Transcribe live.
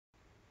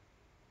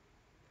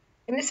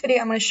In this video,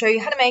 I'm going to show you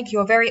how to make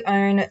your very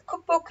own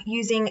cookbook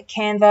using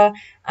Canva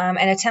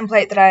and a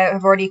template that I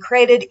have already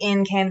created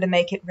in Canva to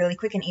make it really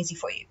quick and easy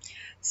for you.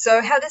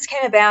 So how this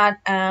came about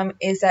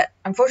is that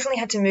unfortunately I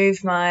had to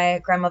move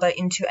my grandmother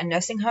into a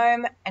nursing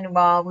home, and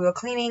while we were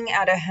cleaning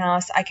out her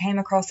house, I came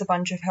across a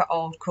bunch of her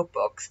old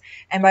cookbooks.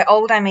 And by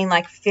old, I mean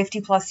like 50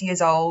 plus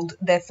years old.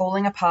 They're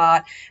falling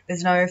apart.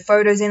 There's no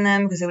photos in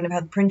them because they wouldn't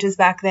have had printers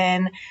back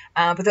then.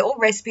 But they're all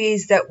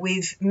recipes that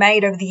we've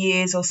made over the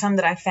years, or some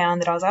that I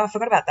found that I was like, oh, I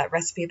forgot about that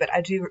recipe, but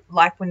I do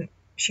like when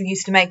she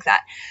used to make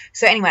that.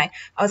 So anyway,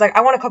 I was like,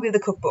 I want a copy of the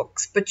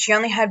cookbooks, but she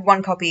only had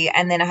one copy,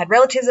 and then I had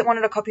relatives that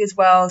wanted a copy as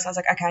well. So I was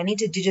like, okay, I need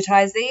to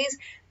digitize these.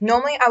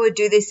 Normally I would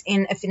do this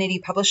in Affinity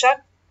Publisher.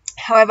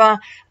 However,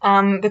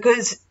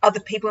 because other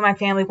people in my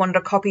family wanted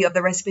a copy of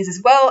the recipes as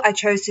well, I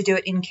chose to do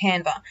it in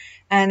Canva.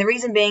 And the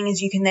reason being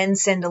is you can then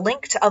send a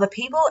link to other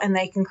people and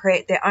they can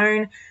create their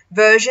own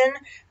version,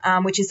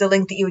 which is the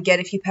link that you would get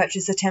if you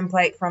purchase a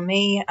template from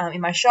me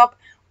in my shop.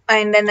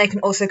 And then they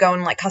can also go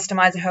and like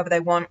customize it however they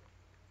want,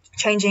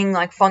 changing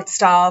like font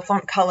style,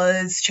 font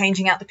colors,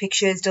 changing out the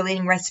pictures,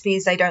 deleting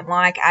recipes they don't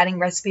like, adding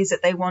recipes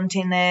that they want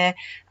in there.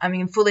 You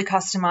can fully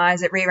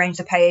customize it, rearrange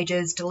the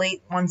pages,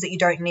 delete ones that you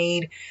don't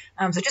need.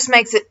 So it just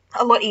makes it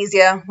a lot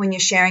easier when you're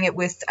sharing it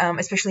with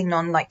especially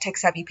non-like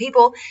tech-savvy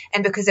people,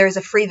 and because there is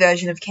a free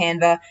version of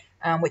Canva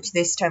which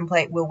this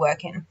template will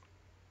work in.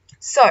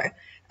 So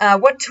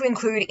what to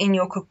include in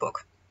your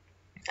cookbook.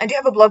 I do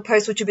have a blog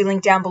post which will be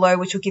linked down below,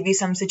 which will give you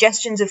some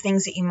suggestions of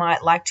things that you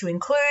might like to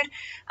include.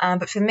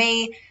 But for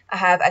me, I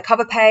have a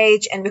cover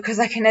page, and because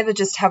I can never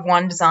just have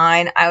one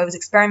design, I was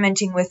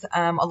experimenting with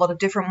a lot of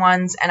different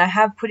ones, and I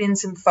have put in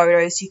some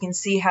photos so you can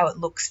see how it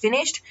looks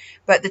finished.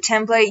 But the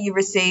template you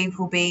receive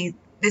will be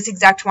this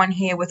exact one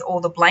here with all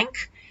the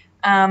blank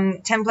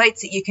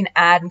templates that you can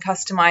add and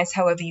customize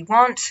however you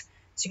want.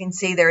 So you can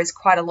see there is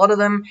quite a lot of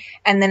them,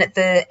 and then at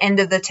the end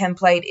of the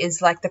template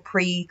is like the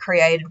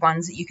pre-created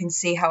ones that you can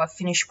see how a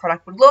finished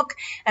product would look,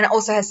 and it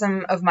also has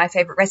some of my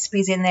favorite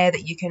recipes in there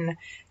that you can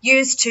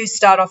use to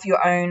start off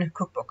your own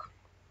cookbook.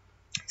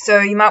 So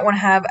you might want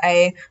to have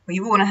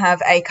you want to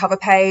have a cover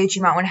page,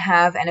 you might want to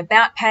have an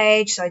about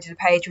page. So I did a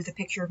page with a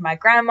picture of my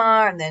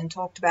grandma and then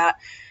talked about,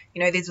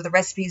 you know, these were the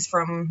recipes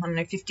from, I don't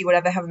know, 50,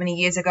 whatever, however many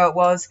years ago it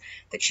was,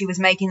 that she was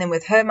making them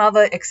with her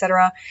mother,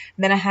 etc.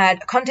 Then I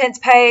had a contents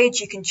page.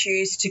 You can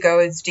choose to go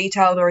as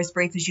detailed or as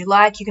brief as you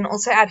like. You can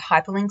also add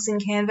hyperlinks in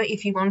Canva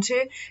if you want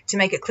to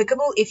make it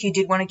clickable, if you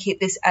did want to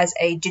keep this as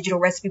a digital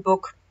recipe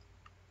book.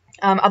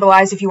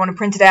 Otherwise, if you want to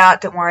print it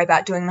out, don't worry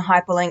about doing the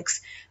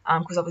hyperlinks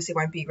because obviously it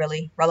won't be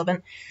really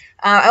relevant.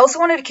 I also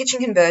wanted a kitchen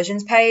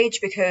conversions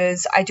page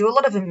because I do a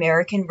lot of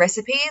American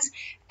recipes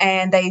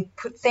and they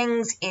put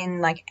things in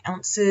like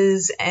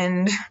ounces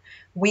and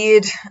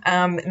weird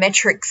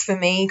metrics for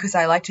me because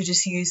I like to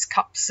just use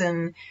cups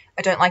and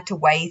I don't like to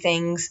weigh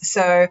things.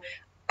 So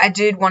I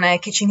did want a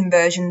kitchen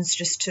conversions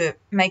just to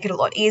make it a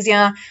lot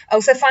easier. I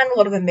also find a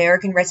lot of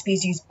American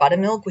recipes use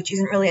buttermilk, which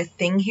isn't really a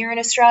thing here in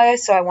Australia,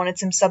 so I wanted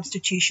some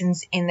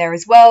substitutions in there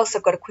as well. So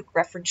I've got a quick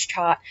reference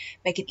chart,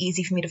 make it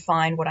easy for me to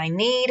find what I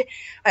need.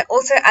 I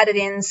also added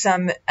in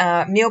some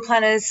meal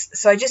planners.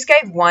 So I just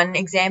gave one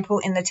example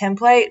in the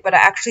template, but I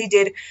actually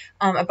did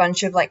a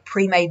bunch of like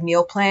pre-made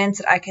meal plans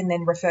that I can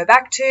then refer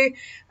back to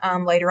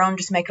later on,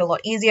 just to make it a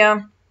lot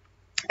easier.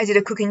 I did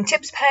a cooking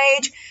tips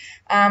page.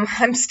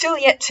 I'm still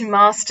yet to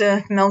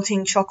master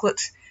melting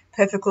chocolate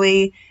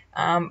perfectly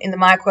in the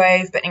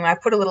microwave, but anyway, I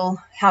put a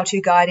little how-to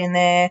guide in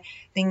there,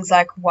 things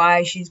like why I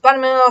use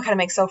buttermilk, how to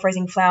make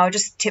self-raising flour,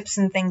 just tips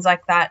and things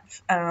like that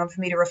for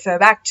me to refer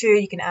back to.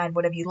 You can add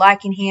whatever you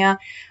like in here.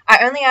 I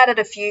only added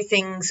a few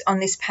things on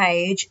this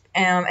page,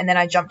 and then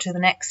I jumped to the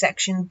next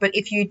section, but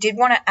if you did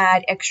want to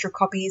add extra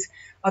copies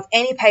of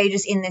any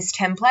pages in this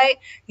template,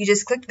 you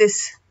just click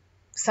this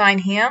sign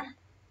here,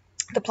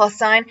 the plus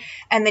sign,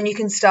 and then you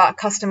can start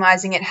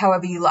customizing it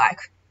however you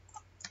like.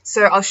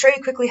 So I'll show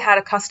you quickly how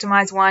to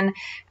customize one,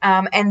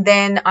 and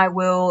then I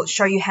will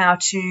show you how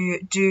to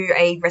do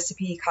a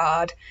recipe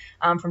card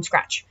from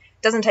scratch.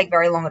 It doesn't take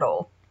very long at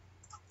all.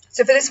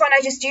 So for this one, I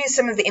just used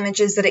some of the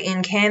images that are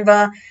in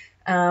Canva,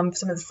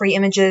 some of the free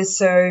images.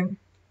 So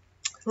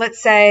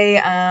let's say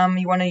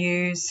you want to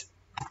use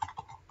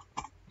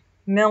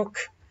milk,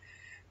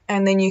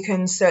 and then you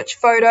can search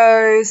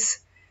photos,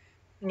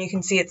 and you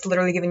can see it's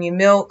literally giving you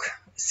milk.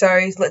 So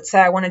let's say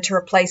I wanted to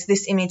replace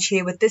this image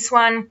here with this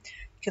one.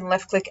 You can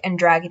left click and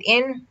drag it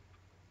in.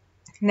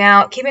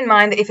 Now keep in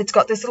mind that if it's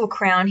got this little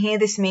crown here,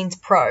 this means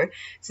Pro.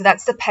 So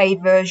that's the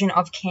paid version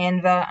of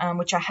Canva,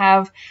 which I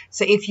have.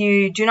 So if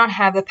you do not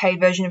have the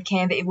paid version of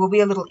Canva, it will be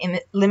a little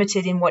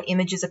limited in what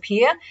images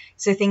appear.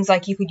 So things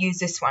like you could use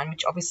this one,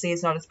 which obviously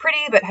is not as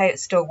pretty, but hey, it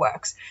still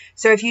works.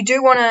 So if you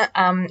do want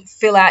to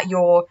fill out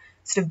your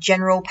sort of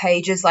general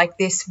pages like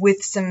this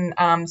with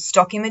some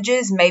stock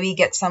images, maybe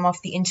get some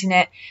off the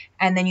internet,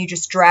 and then you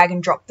just drag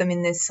and drop them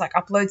in this like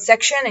upload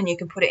section and you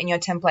can put it in your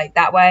template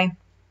that way.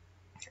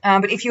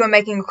 But if you are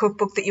making a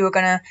cookbook that you are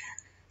going to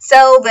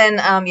sell, then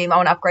you might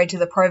want to upgrade to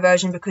the Pro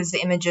version because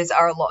the images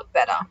are a lot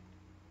better.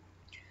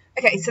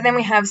 Okay, so then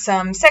we have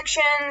some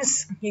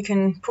sections. You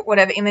can put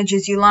whatever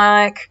images you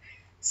like.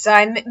 So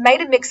I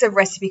made a mix of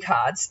recipe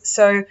cards.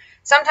 So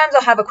sometimes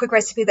I'll have a quick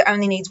recipe that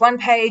only needs 1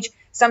 page.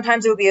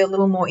 Sometimes it will be a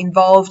little more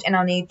involved and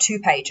I'll need 2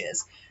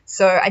 pages.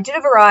 So I did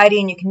a variety,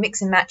 and you can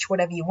mix and match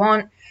whatever you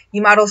want.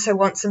 You might also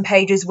want some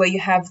pages where you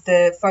have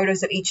the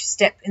photos of each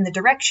step in the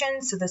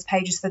directions. So there's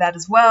pages for that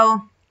as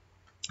well.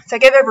 So I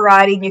gave it a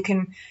variety, and you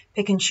can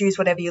pick and choose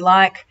whatever you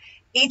like.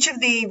 Each of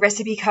the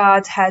recipe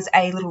cards has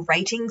a little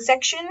rating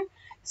section.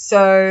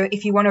 So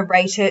if you want to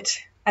rate it,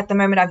 at the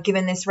moment I've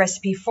given this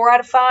recipe 4 out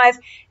of 5.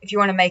 If you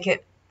want to make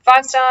it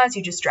 5 stars,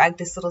 you just drag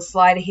this little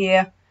slider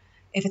here.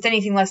 If it's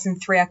anything less than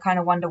 3, I kind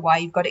of wonder why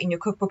you've got it in your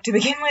cookbook to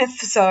begin with.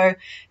 So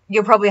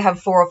you'll probably have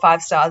 4 or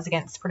 5 stars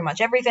against pretty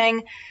much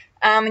everything.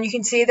 And you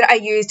can see that I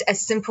used a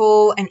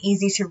simple and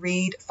easy to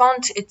read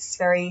font. It's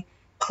very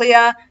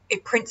clear.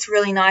 It prints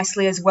really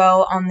nicely as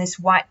well on this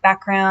white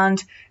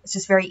background. It's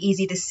just very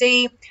easy to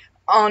see.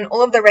 On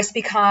all of the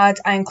recipe cards,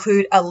 I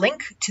include a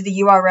link to the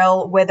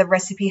URL where the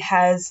recipe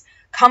has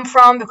come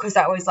from, because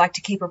I always like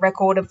to keep a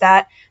record of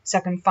that so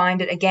I can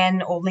find it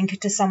again or link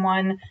it to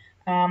someone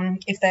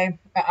if they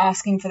are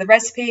asking for the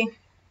recipe.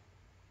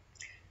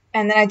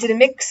 And then I did a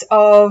mix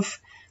of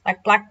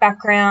like black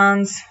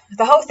backgrounds.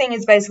 The whole thing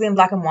is basically in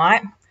black and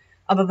white,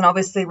 other than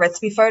obviously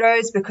recipe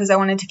photos, because I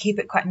wanted to keep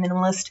it quite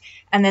minimalist,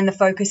 and then the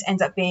focus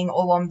ends up being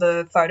all on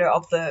the photo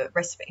of the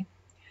recipe.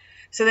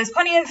 So there's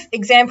plenty of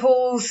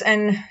examples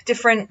and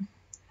different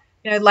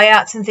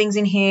layouts and things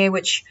in here,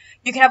 which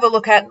you can have a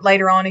look at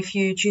later on if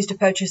you choose to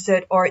purchase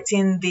it, or it's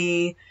in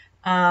the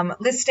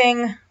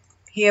listing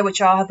here,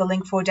 which I'll have the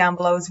link for down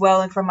below as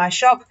well and from my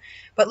shop.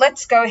 But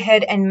let's go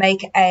ahead and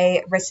make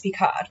a recipe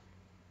card.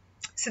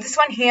 So this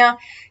one here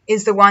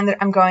is the one that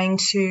I'm going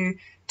to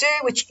do,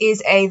 which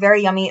is a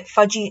very yummy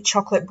fudgy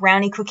chocolate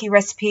brownie cookie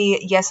recipe.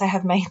 Yes, I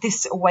have made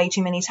this way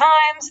too many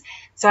times.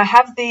 So I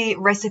have the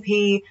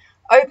recipe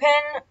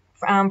open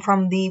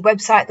from the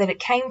website that it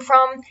came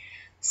from.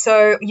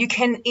 So you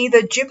can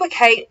either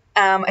duplicate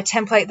a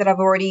template that I've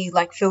already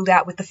filled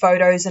out with the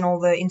photos and all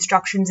the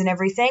instructions and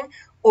everything,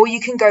 or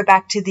you can go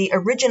back to the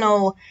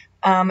original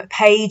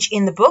page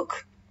in the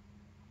book.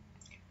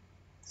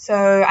 So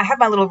I have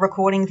my little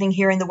recording thing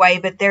here in the way,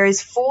 but there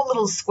is 4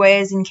 little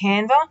squares in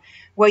Canva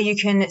where you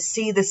can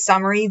see the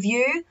summary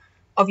view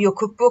of your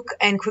cookbook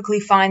and quickly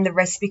find the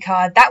recipe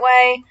card that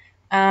way.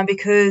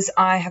 Because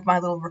I have my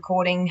little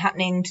recording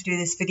happening to do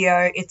this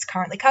video, it's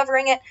currently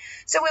covering it.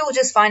 So we will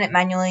just find it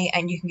manually,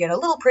 and you can get a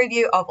little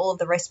preview of all of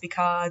the recipe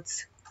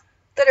cards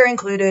that are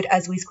included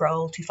as we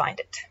scroll to find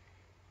it.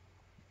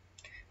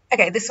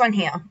 Okay, this one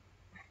here.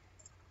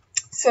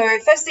 So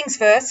first things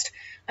first,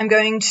 I'm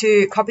going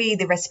to copy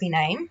the recipe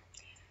name.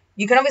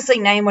 You can obviously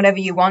name whatever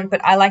you want,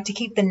 but I like to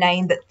keep the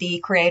name that the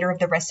creator of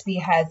the recipe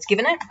has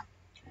given it.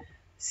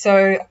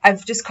 So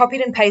I've just copied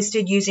and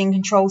pasted using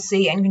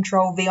Control-C and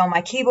Control-V on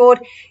my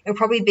keyboard. It'll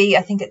probably be,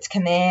 I think it's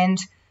Command,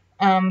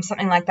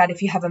 something like that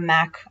if you have a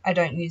Mac. I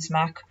don't use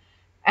Mac.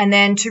 And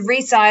then to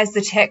resize the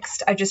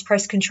text, I just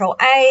press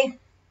Control-A,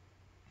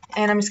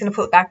 and I'm just going to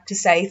put it back to,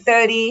 say,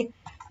 30,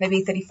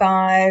 maybe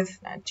 35,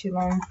 not too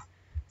long.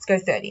 Let's go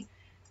 30.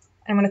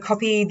 I'm going to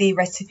copy the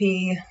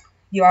recipe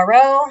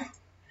URL.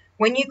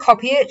 When you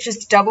copy it,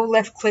 just double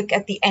left click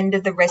at the end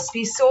of the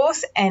recipe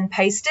source and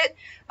paste it.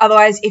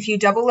 Otherwise, if you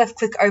double left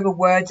click over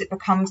words, it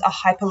becomes a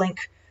hyperlink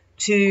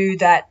to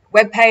that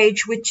web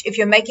page, which if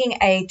you're making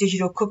a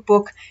digital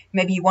cookbook,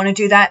 maybe you want to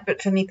do that.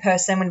 But for me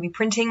personally, I'm going to be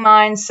printing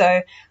mine,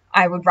 so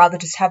I would rather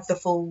just have the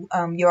full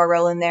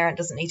URL in there. It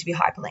doesn't need to be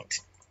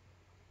hyperlinked.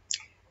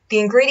 The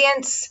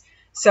ingredients.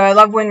 So I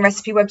love when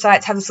recipe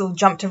websites have this little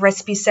jump to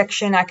recipe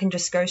section. I can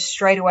just go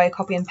straight away,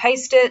 copy and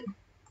paste it.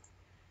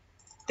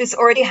 This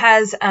already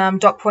has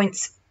dot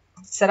points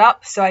set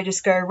up, so I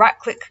just go right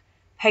click,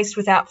 paste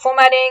without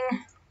formatting,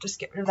 just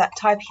get rid of that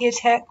type here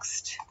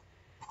text,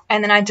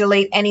 and then I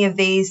delete any of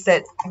these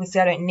that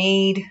obviously I don't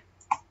need.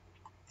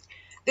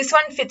 This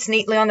one fits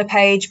neatly on the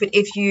page, but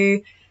if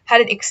you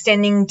had it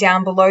extending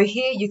down below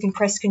here, you can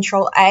press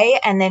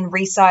Control-A and then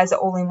resize it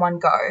all in one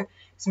go.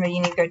 So maybe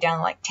you need to go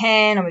down like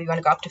 10, or maybe you want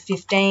to go up to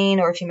 15,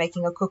 or if you're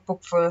making a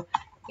cookbook for,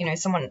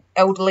 someone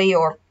elderly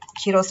or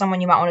kid or someone,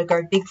 you might want to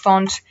go big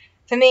font.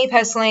 For me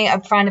personally, I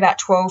find about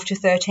 12 to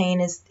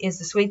 13 is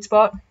the sweet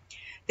spot.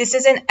 This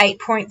is an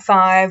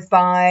 8.5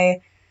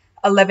 by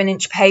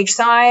 11-inch page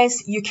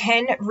size. You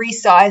can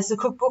resize the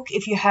cookbook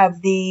if you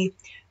have the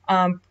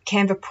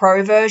Canva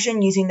Pro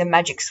version using the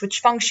magic switch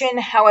function.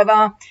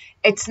 However,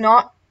 it's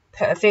not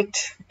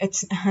perfect.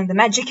 The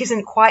magic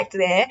isn't quite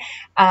there.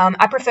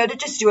 I prefer to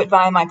just do it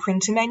via my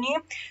printer menu.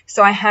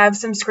 So I have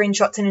some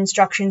screenshots and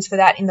instructions for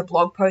that in the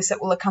blog post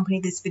that will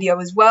accompany this video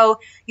as well.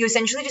 You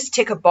essentially just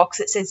tick a box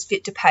that says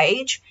fit to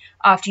page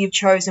after you've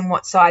chosen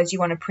what size you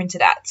want to print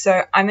it at.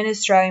 So I'm in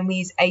Australia, we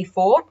use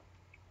A4.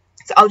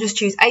 So I'll just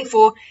choose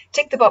A4,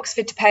 tick the box,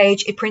 fit to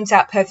page. It prints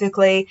out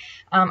perfectly.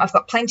 I've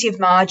got plenty of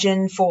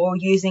margin for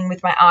using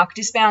with my arc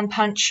discbound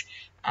punch.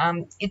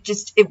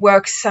 It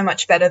works so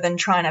much better than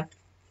trying to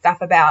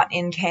faff about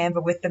in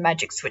Canva with the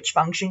magic switch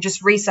function.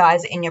 Just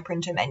resize it in your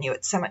printer menu.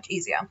 It's so much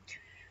easier.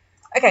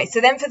 Okay,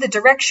 so then for the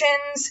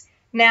directions,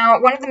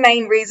 now one of the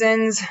main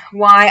reasons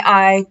why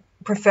I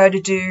prefer to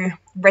do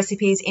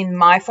recipes in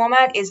my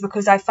format is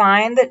because I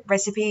find that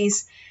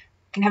recipes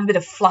can have a bit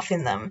of fluff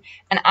in them,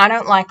 and I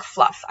don't like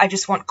fluff. I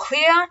just want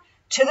clear,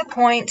 to the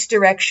point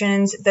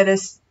directions that are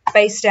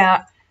spaced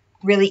out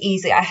really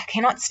easily. I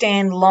cannot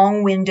stand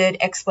long-winded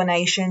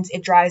explanations.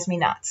 It drives me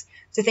nuts.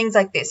 So things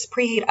like this,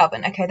 preheat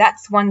oven. Okay,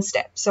 that's one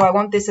step. So I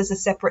want this as a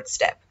separate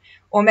step.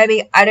 Or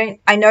maybe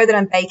I know that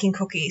I'm baking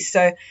cookies,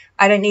 so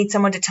I don't need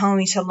someone to tell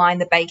me to line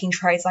the baking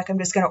trays. Like, I'm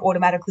just going to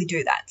automatically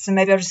do that. So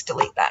maybe I'll just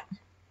delete that.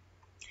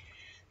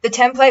 The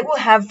template will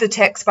have the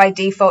text by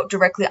default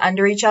directly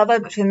under each other,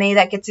 but for me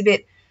that gets a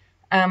bit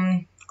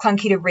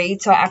clunky to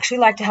read, so I actually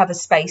like to have a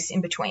space in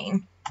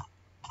between.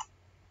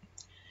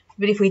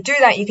 But if we do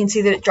that, you can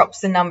see that it drops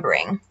the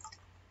numbering.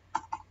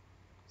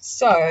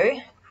 So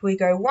if we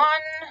go 1,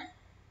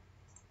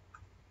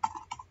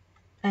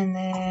 and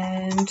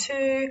then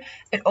 2,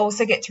 it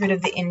also gets rid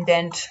of the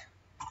indent.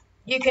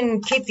 You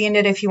can keep the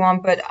indent if you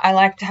want, but I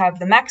like to have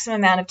the maximum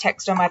amount of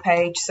text on my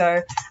page, so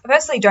I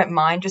personally don't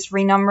mind just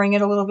renumbering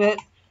it a little bit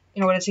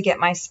in order to get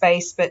my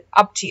space, but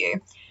up to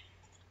you.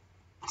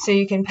 So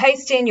you can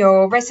paste in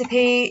your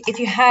recipe. If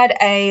you had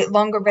a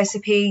longer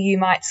recipe, you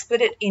might split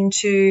it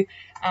into,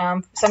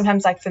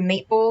 sometimes like for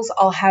meatballs,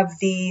 I'll have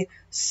the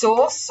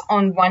sauce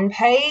on one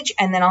page,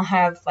 and then I'll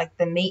have like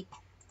the meat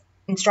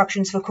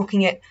instructions for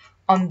cooking it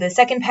on the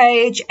second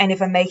page. And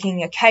if I'm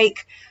making a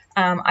cake,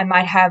 I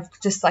might have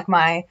just like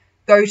my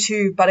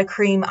go-to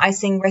buttercream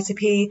icing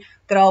recipe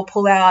that I'll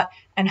pull out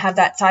and have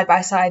that side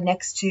by side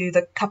next to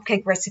the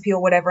cupcake recipe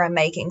or whatever I'm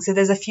making. So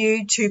there's a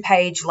few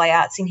 2-page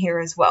layouts in here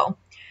as well.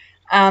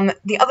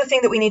 The other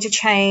thing that we need to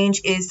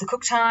change is the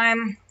cook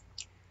time.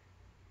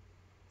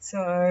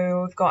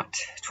 So we've got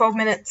 12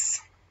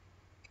 minutes.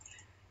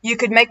 You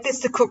could make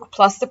this the cook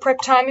plus the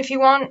prep time if you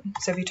want.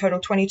 So if you total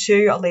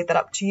 22, I'll leave that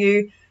up to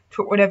you.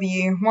 Put whatever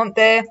you want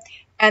there.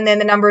 And then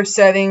the number of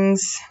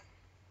servings.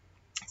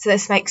 So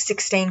this makes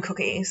 16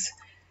 cookies.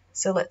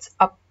 So let's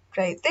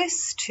update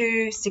this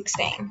to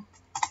 16.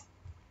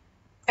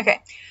 Okay,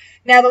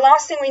 now the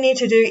last thing we need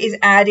to do is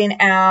add in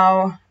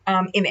our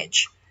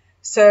image.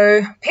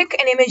 So pick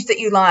an image that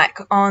you like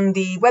on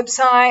the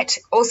website.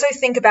 Also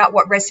think about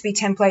what recipe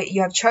template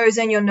you have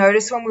chosen. You'll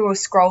notice when we were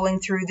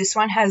scrolling through, this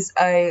one has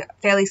a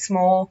fairly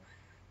small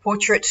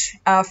portrait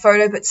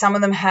photo, but some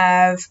of them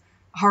have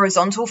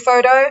horizontal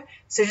photo.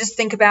 So just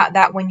think about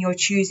that when you're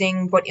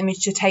choosing what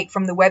image to take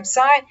from the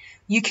website.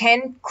 You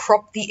can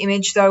crop the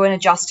image though and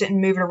adjust it and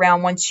move it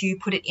around once you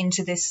put it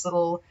into this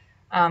little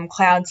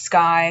cloud,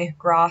 sky,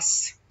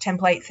 grass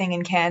template thing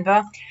in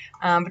Canva.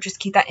 But just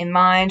keep that in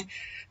mind.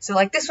 So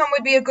like this one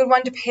would be a good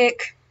one to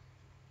pick.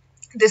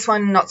 This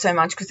one not so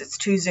much because it's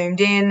too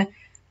zoomed in.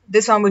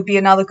 This one would be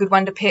another good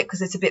one to pick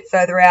because it's a bit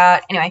further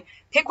out. Anyway,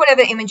 pick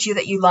whatever image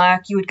that you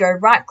like. You would go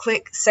right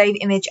click, save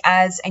image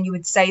as, and you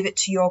would save it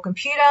to your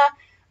computer.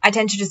 I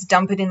tend to just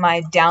dump it in my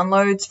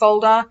downloads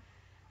folder.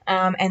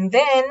 And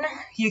then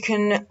you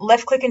can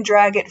left click and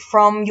drag it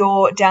from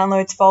your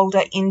downloads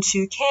folder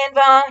into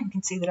Canva. You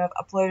can see that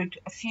I've uploaded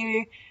a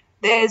few.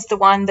 There's the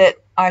one that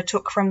I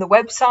took from the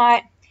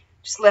website.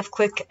 Just left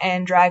click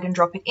and drag and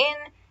drop it in,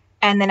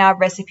 and then our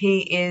recipe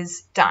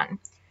is done.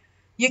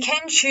 You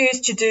can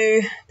choose to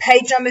do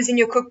page numbers in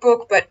your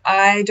cookbook, but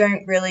I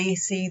don't really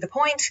see the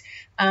point.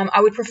 I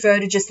would prefer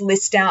to just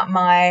list out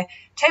my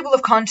table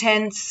of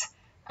contents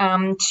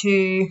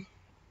to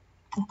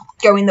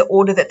go in the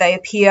order that they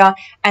appear,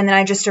 and then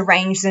I just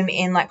arrange them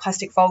in like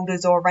plastic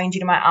folders or arrange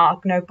it in my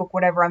ARC notebook,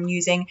 whatever I'm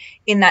using,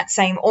 in that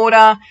same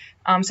order.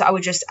 So I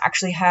would just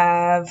actually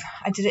have,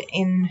 I did it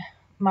in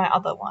my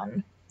other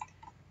one.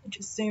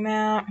 Just zoom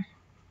out.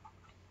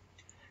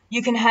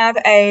 You can have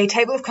a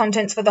table of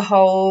contents for the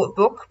whole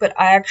book, but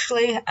I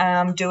actually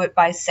do it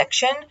by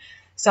section.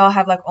 So I'll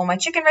have like all my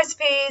chicken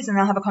recipes, and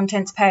I'll have a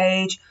contents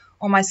page,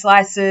 all my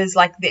slices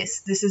like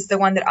this. This is the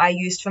one that I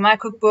used for my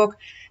cookbook,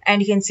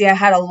 and you can see I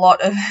had a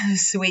lot of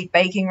sweet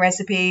baking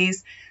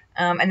recipes,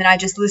 and then I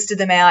just listed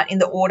them out in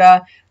the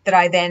order that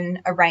I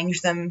then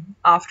arranged them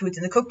afterwards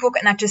in the cookbook,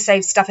 and that just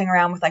saves stuffing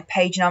around with like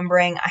page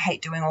numbering. I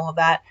hate doing all of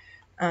that.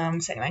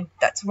 So anyway,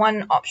 that's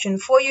one option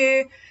for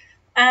you.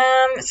 So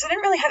I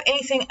didn't really have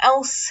anything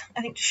else,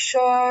 I think, to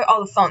show.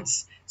 Oh, the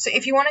fonts. So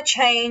if you want to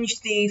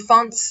change the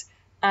fonts,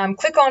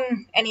 click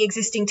on any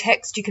existing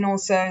text. You can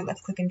also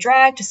left click and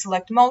drag to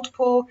select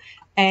multiple.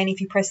 And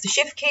if you press the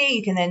shift key,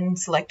 you can then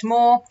select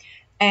more.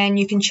 And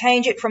you can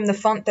change it from the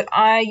font that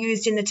I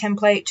used in the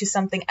template to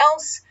something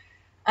else.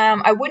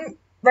 I wouldn't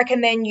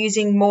recommend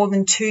using more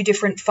than 2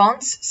 different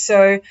fonts.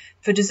 So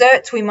for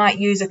desserts, we might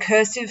use a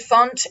cursive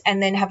font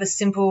and then have a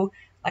simple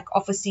like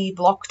officey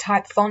block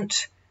type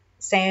font,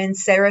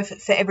 sans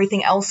serif, for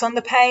everything else on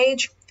the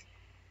page.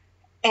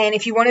 And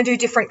if you want to do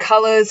different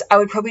colors, I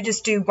would probably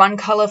just do one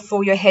color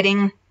for your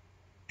heading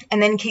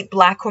and then keep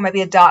black or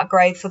maybe a dark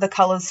gray for the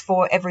colors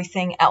for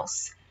everything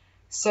else.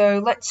 So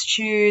let's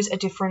choose a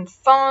different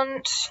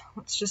font.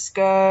 Let's just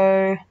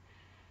go,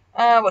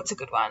 what's a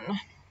good one?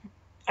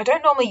 I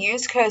don't normally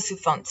use cursive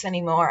fonts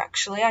anymore,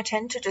 actually. I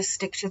tend to just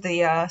stick to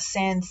the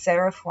sans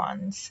serif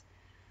ones.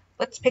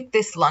 Let's pick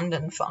this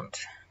London font.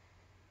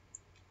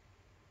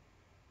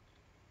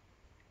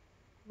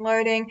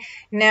 Loading.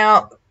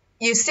 Now,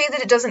 you see that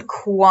it doesn't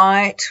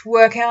quite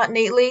work out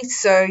neatly,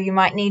 so you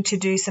might need to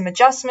do some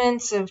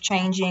adjustments of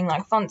changing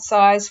like font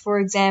size, for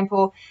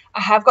example.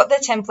 I have got the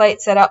template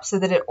set up so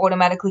that it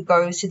automatically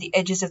goes to the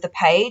edges of the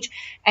page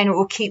and it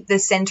will keep the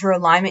center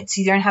alignment,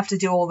 so you don't have to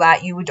do all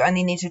that. You would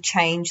only need to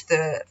change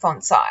the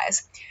font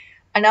size.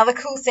 Another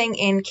cool thing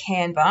in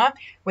Canva,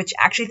 which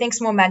I actually think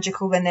is more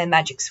magical than their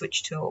magic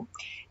switch tool,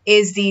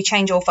 is the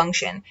change all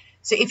function.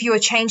 So if you are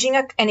changing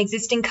an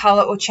existing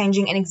color or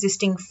changing an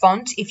existing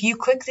font, if you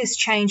click this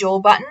change all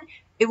button,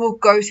 it will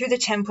go through the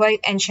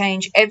template and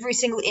change every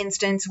single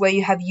instance where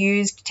you have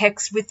used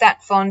text with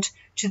that font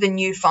to the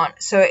new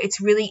font. So it's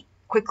really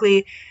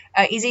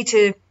easy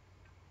to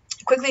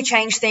quickly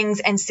change things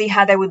and see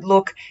how they would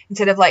look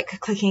instead of like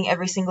clicking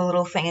every single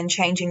little thing and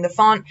changing the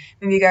font.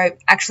 Maybe you go,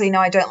 actually, no,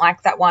 I don't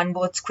like that one.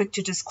 Well, it's quick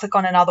to just click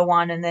on another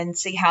one and then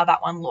see how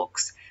that one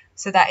looks.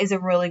 So that is a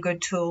really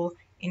good tool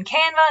in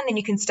Canva, and then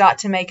you can start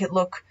to make it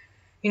look,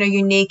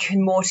 unique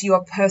and more to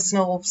your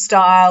personal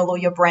style or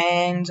your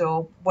brand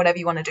or whatever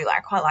you want to do. I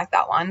quite like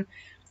that one.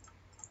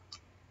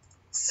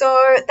 So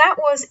that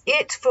was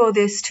it for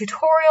this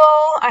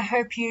tutorial. I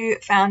hope you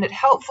found it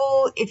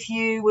helpful. If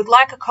you would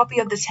like a copy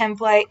of the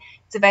template,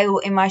 it's available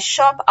in my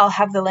shop. I'll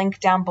have the link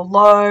down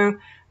below.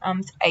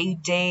 It's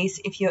AUDs.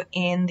 If you're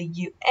in the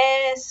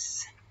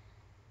US,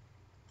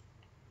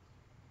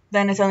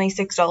 then it's only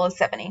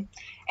 $6.70.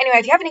 Anyway,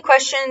 if you have any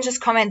questions,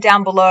 just comment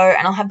down below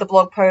and I'll have the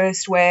blog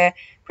post where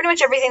pretty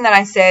much everything that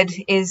I said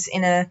is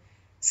in a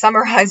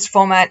summarized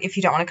format if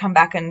you don't want to come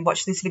back and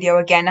watch this video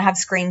again. I have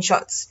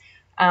screenshots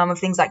of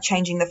things like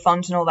changing the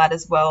font and all that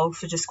as well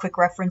for just quick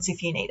reference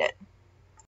if you need it.